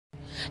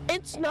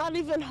It's not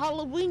even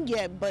Halloween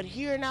yet, but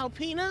here in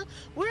Alpena,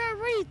 we're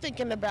already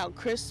thinking about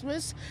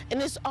Christmas,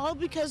 and it's all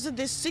because of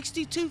this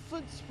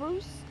 62-foot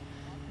spruce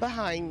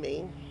behind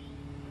me.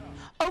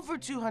 Over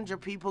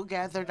 200 people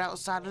gathered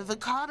outside of the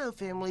Cotto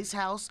family's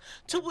house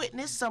to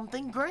witness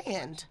something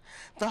grand,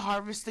 the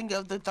harvesting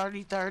of the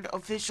 33rd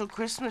official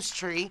Christmas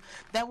tree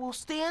that will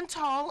stand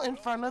tall in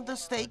front of the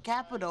state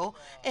capitol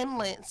in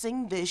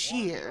Lansing this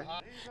year.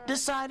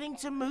 Deciding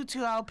to move to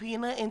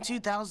Alpena in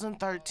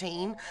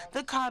 2013,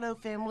 the Cotto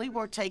family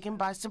were taken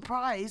by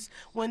surprise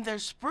when their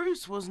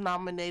spruce was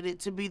nominated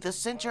to be the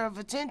center of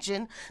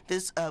attention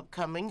this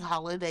upcoming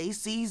holiday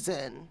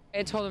season.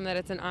 I told them that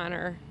it's an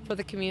honor for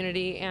the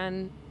community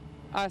and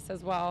us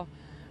as well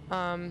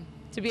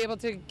to be able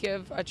to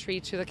give a tree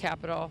to the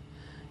Capitol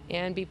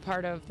and be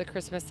part of the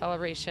Christmas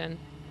celebration.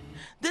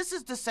 This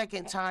is the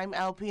second time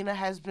Alpena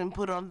has been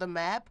put on the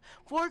map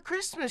for a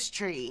Christmas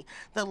tree.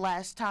 The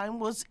last time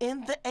was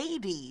in the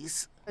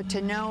 80s.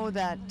 To know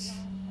that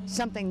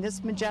something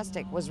this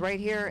majestic was right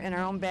here in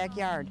our own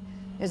backyard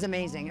is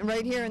amazing, and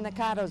right here in the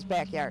Cotto's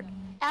backyard.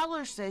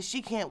 Aller says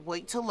she can't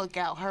wait to look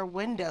out her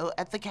window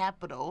at the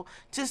Capitol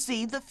to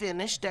see the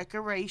finished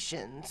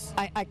decorations.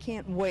 I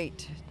can't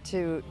wait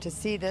to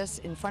see this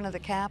in front of the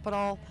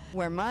Capitol.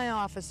 Where my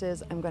office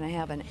is, I'm going to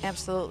have an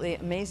absolutely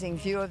amazing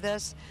view of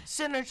this.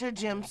 Senator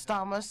Jim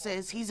Stama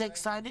says he's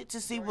excited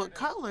to see what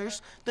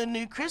colors the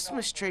new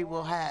Christmas tree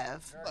will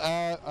have.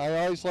 I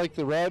always like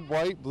the red,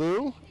 white,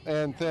 blue,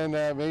 and then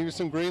maybe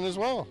some green as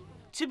well.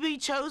 To be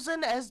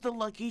chosen as the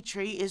lucky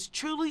tree is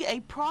truly a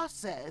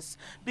process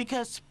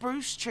because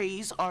spruce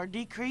trees are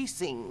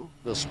decreasing.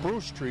 The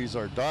spruce trees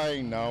are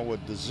dying now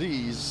with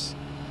disease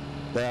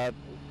that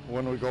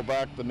when we go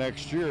back the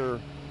next year,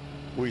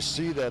 we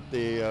see that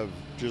they have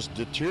just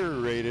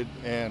deteriorated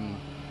and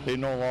they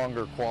no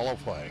longer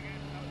qualify.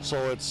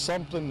 So it's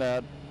something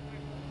that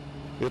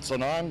it's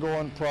an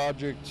ongoing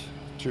project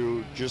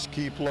to just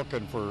keep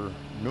looking for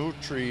new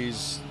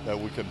trees that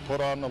we can put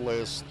on the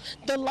list.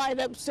 The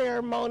light-up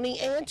ceremony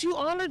and to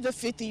honor the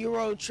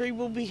 50-year-old tree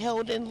will be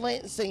held in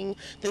Lansing,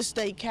 the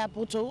state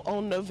capital,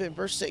 on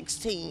November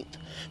 16th.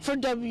 For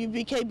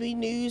WBKB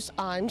News,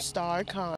 I'm Star Khan.